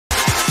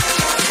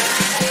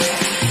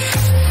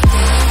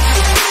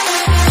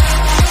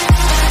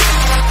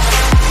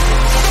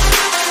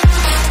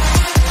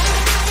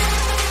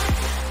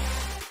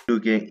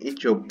again,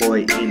 it's your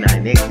boy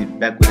E9X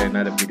back with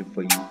another video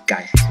for you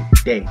guys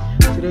today.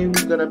 Today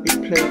we're gonna be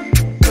playing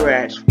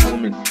Fresh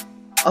Woman,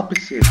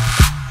 opposite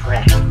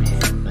Fresh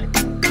Man, like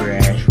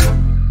Fresh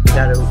Woman. We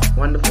got a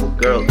wonderful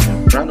girl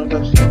in front of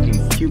us,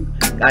 looking cute.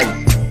 Guys,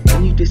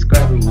 when you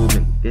describe a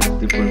woman, there's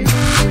different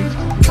ways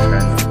to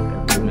describe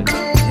a woman.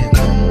 She's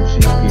normal,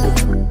 she's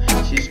beautiful,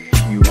 she's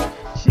cute,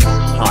 she's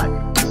hot,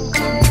 she's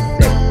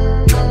sexy.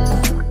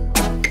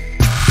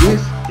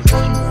 This is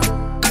cute.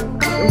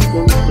 Don't go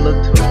look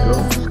to a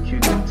girl who's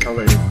cute and tell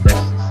her that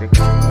she's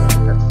sexy.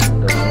 That's the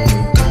wrong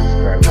way to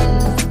describe a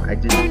woman. I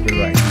just feel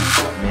like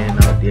men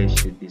out there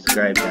should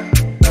describe that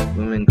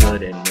women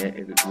good and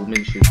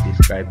women should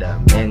describe that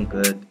men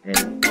good,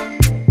 and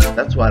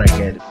that's what I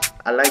get.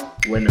 I like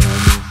when a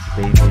woman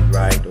says it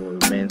right or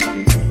a man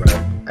says it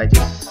right.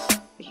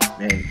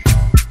 Man,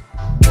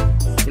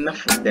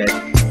 enough of that.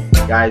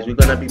 Guys, we're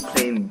gonna be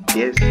playing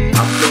this.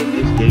 I'm playing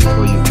this game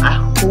for you. I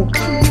hope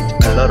to reach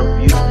a lot of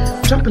views.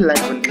 Drop a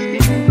like on this game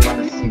if you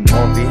wanna see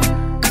more of it.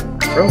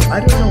 Bro, I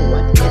don't know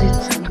what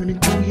edits I'm gonna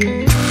do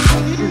here.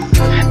 This is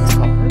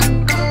laptop.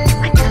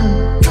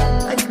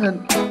 I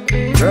can't.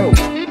 Bro,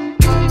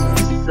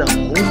 this is a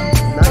whole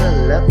another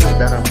level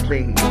that I'm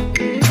playing this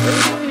game, bro.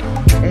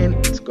 And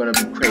it's gonna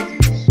be crazy.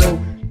 So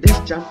let's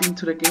jump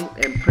into the game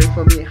and pray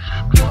for me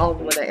how I'm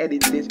gonna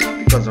edit this,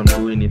 because I'm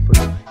doing it for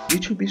you.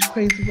 YouTube is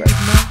crazy right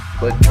now,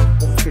 but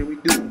what can we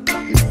do?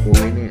 It's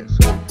going in.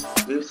 So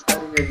we're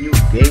starting a new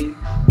game.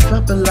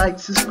 Drop a like,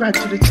 subscribe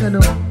to the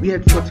channel. We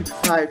had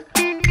 45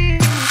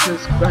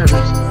 subscribers.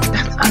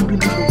 That's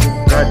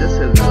unbelievable, bro. That's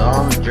a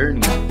long journey.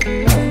 Now,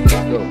 let's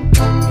go.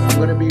 I'm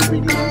gonna be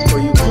reading this for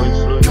you, going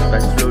slowly by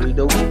slowly.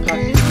 Don't be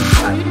passive.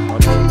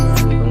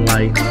 Don't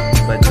like,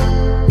 but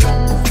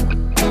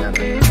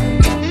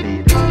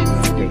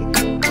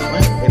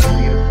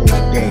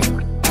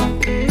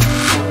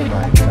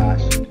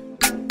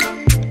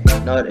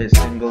not a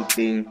single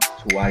thing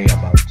to worry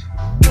about.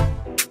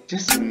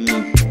 Just me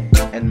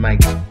and my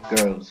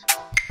girls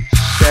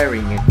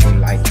sharing a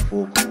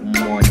delightful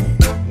morning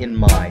in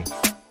my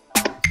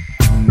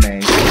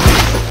man.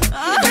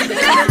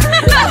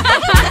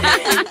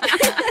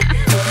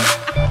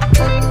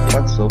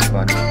 What's so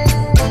funny?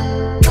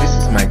 This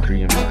is my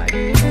dream life.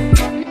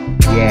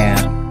 Yeah,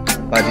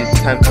 but it's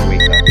time to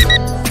wake up.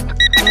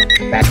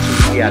 Back to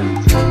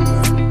reality.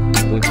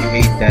 Don't you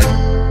hate that?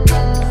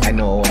 I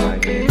know all my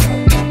games.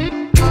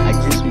 I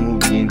just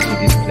moved into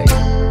this place.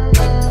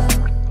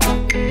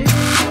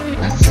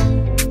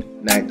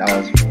 That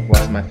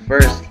was my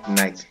first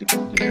night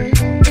sleeping here.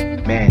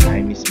 Man,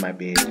 I miss my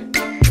bed.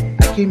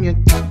 I came here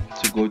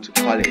to go to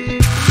college,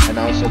 and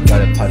I also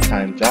got a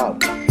part-time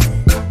job.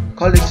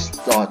 College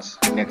starts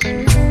next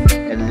week,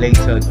 and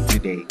later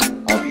today,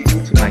 I'll be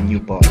meeting my new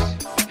boss.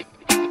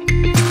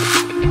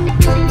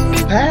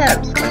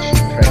 Perhaps I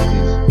should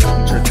practice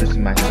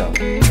introducing myself.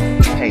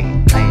 Hey,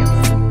 I am.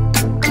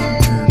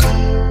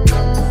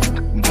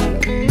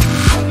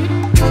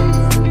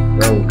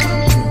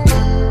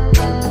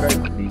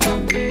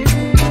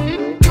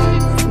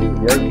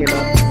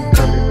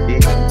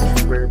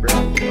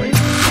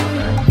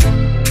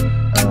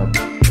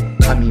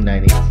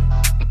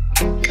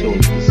 So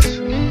this is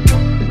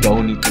the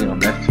only thing I'm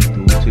left to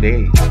do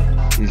today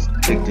is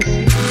take this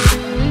in.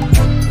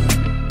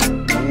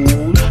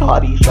 Ooh,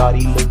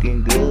 shawty looking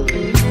good.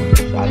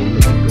 Shawty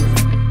looking good.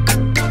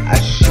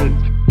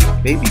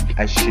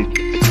 I should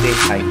say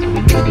hi to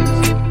the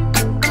noodles.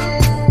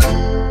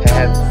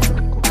 Have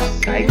good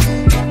sights.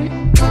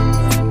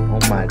 Oh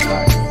my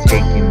gosh,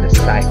 taking the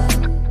sight.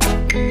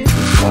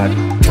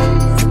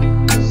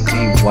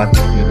 See what's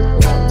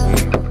beautiful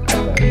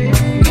out here.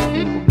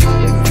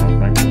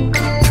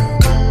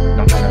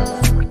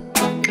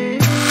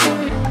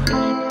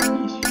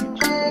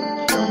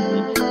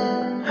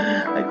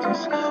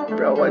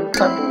 Bro, what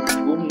type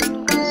of woman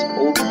is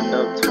old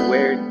enough to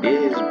wear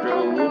this, bro?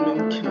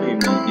 Woman killing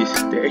me these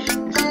days,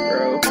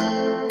 bro.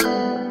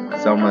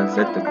 Someone's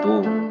at the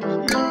door.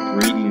 She's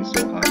breathing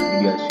so hard.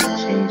 Maybe I should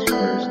change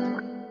first.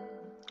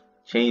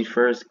 Change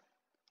first?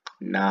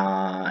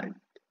 Nah.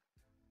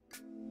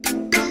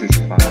 This is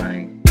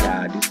fine.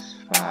 Yeah, this is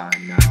fine.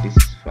 Nah, this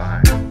is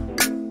fine.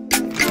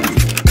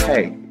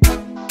 Hey.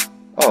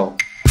 Oh.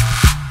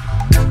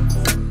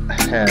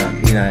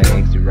 You know,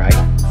 exit right.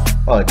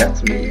 Oh,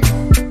 that's me.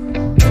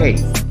 Hey,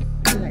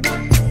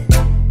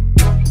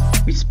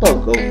 we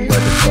spoke over the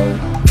phone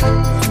a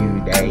few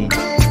days,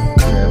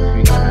 a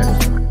few times.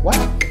 What?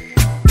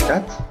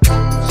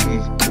 She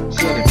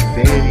had a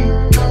very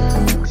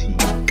fruity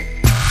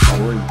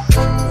voice.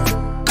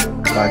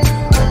 But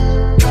hard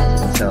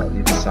to tell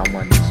if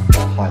someone is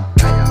hot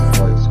by that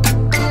voice.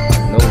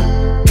 No,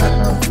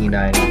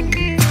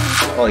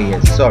 oh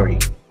yeah, sorry.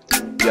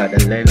 You are the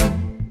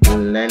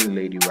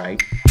landlady,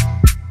 right?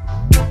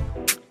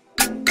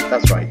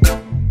 That's right.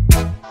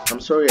 I'm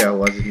sorry I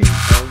wasn't in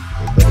town.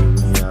 I thought it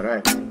would be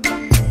alright.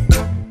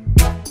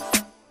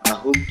 I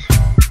hoped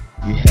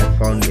you had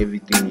found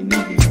everything you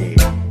needed there.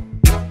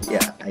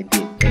 Yeah, I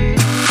did. Did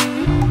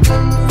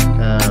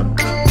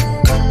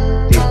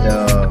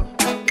oh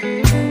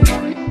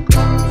my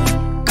gosh.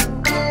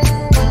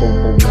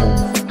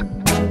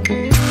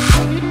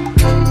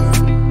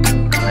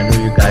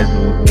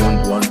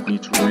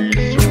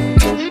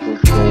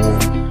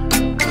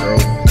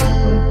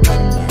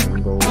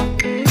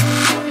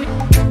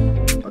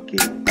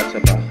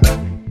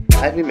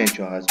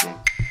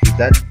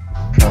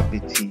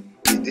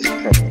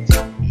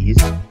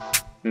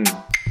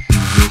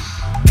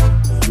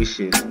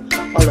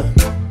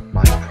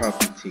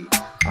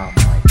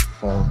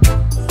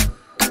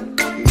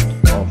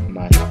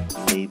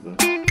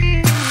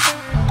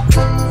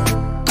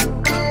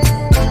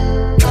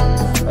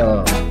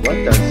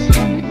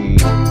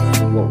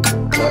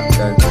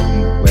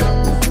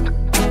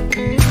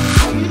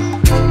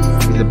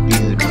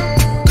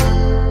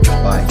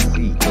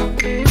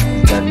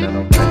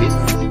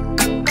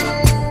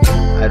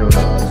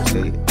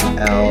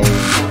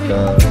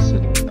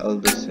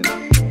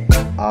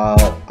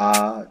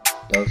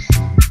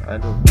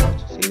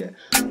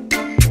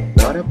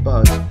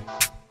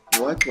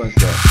 what's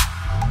that?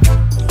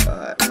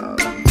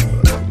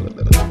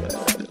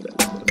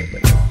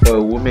 For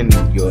a woman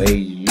your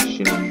age, you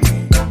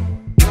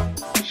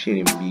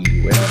shouldn't be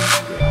wearing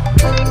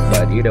that.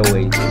 But either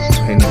way, it's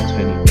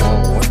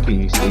 2021. What can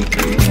you say to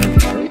me,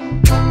 bro?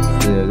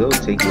 Yeah, go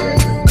take it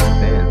as an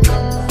offense.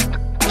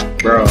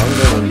 Bro, I'm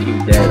gonna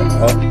leave that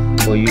up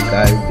for you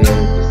guys there.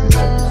 This is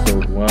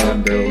episode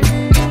 1, bro.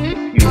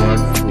 If you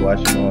want to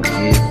watch more of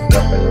this,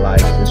 drop a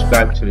like,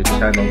 subscribe to the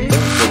channel.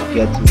 Don't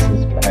forget to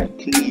subscribe,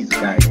 please,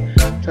 guys.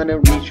 Trying to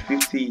reach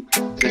 50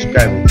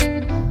 subscribers.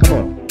 Come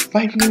on,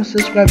 5 more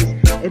subscribers,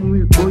 and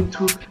we're going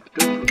to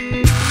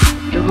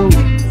the road to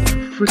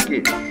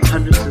freaking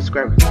 100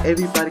 subscribers.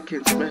 Everybody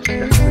can smash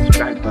that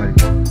subscribe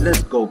button.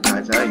 Let's go,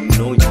 guys. I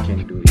know you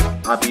can do it.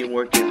 I've been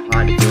working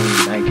hard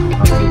every night to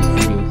upload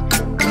videos,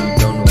 and you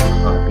don't know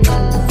how I've been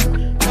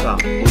doing it. So I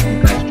hope you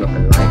guys drop a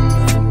like.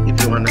 If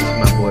you want to see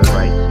my boy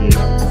right here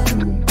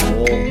do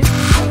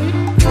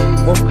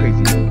more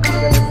crazy things,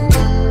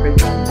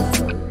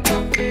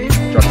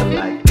 drop a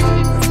like,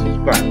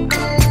 subscribe,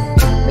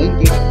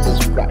 and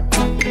subscribe.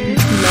 50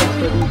 likes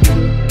for this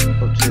video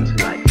or 20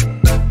 likes.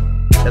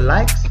 The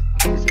likes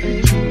is between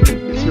you.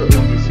 It's your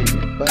own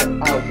decision, but I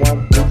want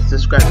more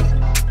subscribers.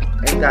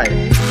 And guys,